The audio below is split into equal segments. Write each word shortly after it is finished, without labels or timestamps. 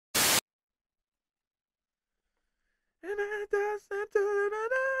And I just said to the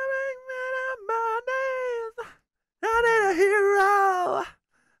dying my knees. I need a hero.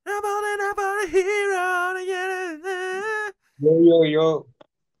 I'm on a hero to get it. Yo, yo, yo.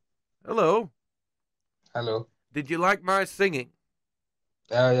 Hello. Hello. Did you like my singing?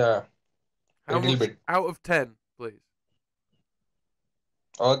 Yeah. A How little much bit. out of 10, please?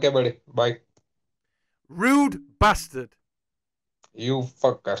 Okay, buddy. Bye. Rude bastard. You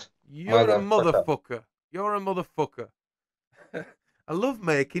fucker. You're a Motherfucker. motherfucker. You're a motherfucker. I love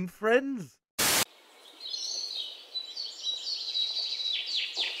making friends.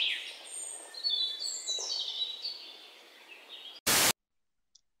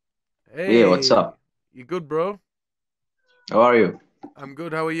 Yeah, what's Hey, up? you good, bro? How are you? I'm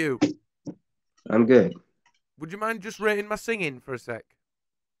good. How are you? I'm good. Would you mind just rating my singing for a sec?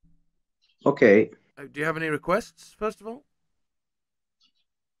 Okay. Do you have any requests, first of all?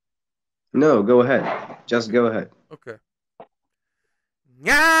 No, go ahead. Just go ahead. Okay.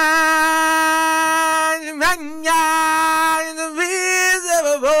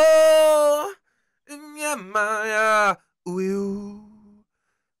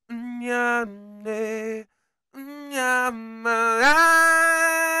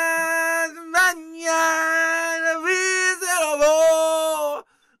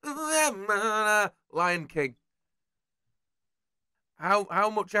 Lion King. How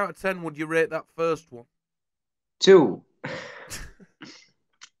much out of 10 would you rate that first one? 2.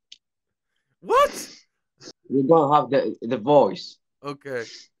 What? You don't have the voice. Okay.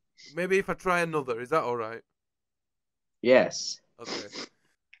 Maybe if I try another, is that all right? Yes. Okay.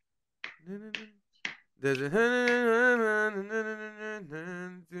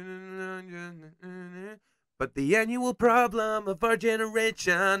 But the annual problem of our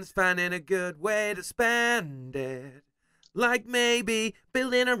generation's finding a good way to spend it. Like maybe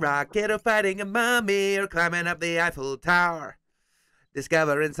building a rocket or fighting a mummy or climbing up the Eiffel Tower.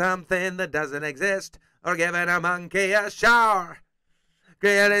 Discovering something that doesn't exist or giving a monkey a shower.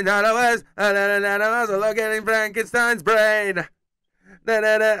 Creating dinosaurs, or looking in Frankenstein's brain.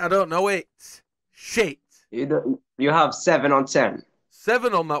 I don't know it. Shit. You have 7 on 10.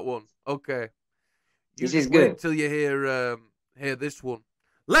 7 on that one. Okay. You This just is wait good. till you hear this one.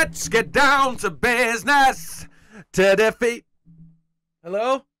 Let's get down to business to defeat.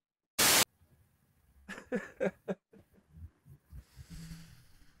 Hello?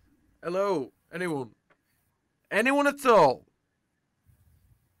 Hello? Anyone? Anyone at all?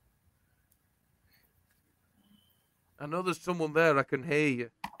 I know there's someone there. I can hear you.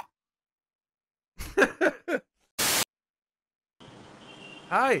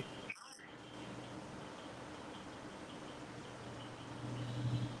 Hi.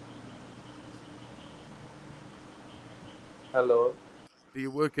 Hello. Do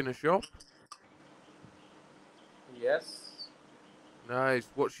you work in a shop? Yes. Nice.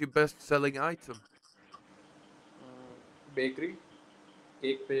 What's your best selling item? Bakery,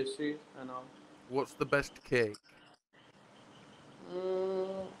 cake pastries, and all. What's the best cake?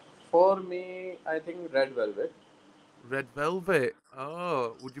 Mm, for me, I think red velvet. Red velvet.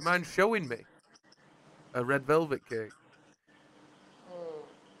 Oh, would you mind showing me a red velvet cake?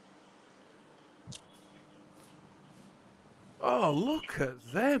 Oh, look at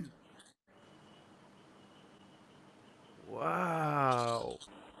them. Wow.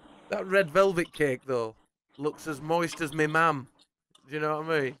 That red velvet cake, though, looks as moist as me mum. Do you know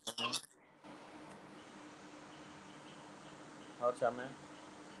what I mean? और शाम में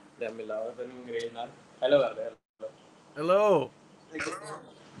ले मिलाओ तो green ना hello कर दे hello. Hello.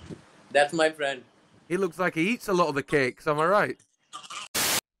 That's my friend. He looks like he eats a lot of the cakes, am I right?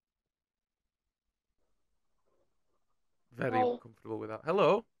 Very Hi, uncomfortable with that.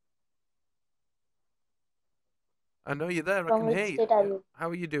 Hello. I know you're there. I from can which hear you. state are Yeah. you? How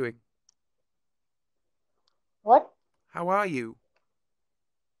are you doing? What? How are you?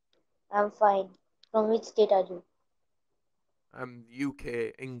 I'm fine. From which state are you? I'm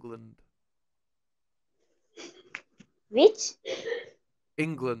UK, England. Which?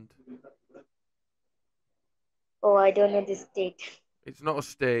 England. Oh, I don't know this state. It's not a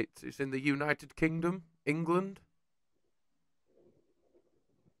state. It's in the United Kingdom, England.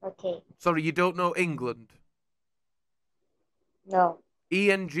 Okay. Sorry, you don't know England. No.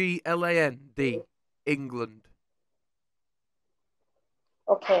 England, England.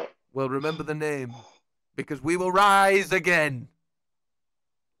 Okay. Well, remember the name, because we will rise again.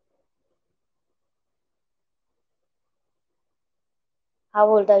 How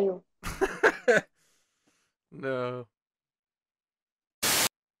old are you? No.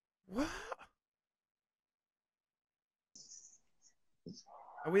 What?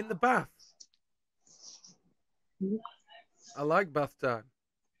 Are we in the bath? I like bath time.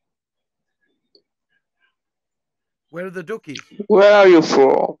 Where are the duckies? Where are you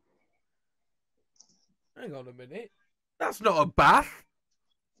from? Hang on a minute. That's not a bath.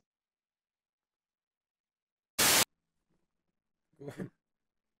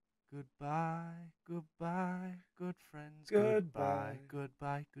 Goodbye, goodbye, good friends. Goodbye.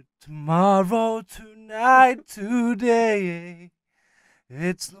 Goodbye, good tomorrow, tonight, today.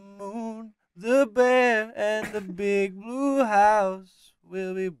 It's the moon, the bear, and the big blue house.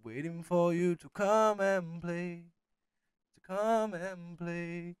 We'll be waiting for you to come and play.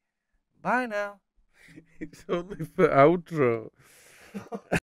 Bye now. It's only for outro.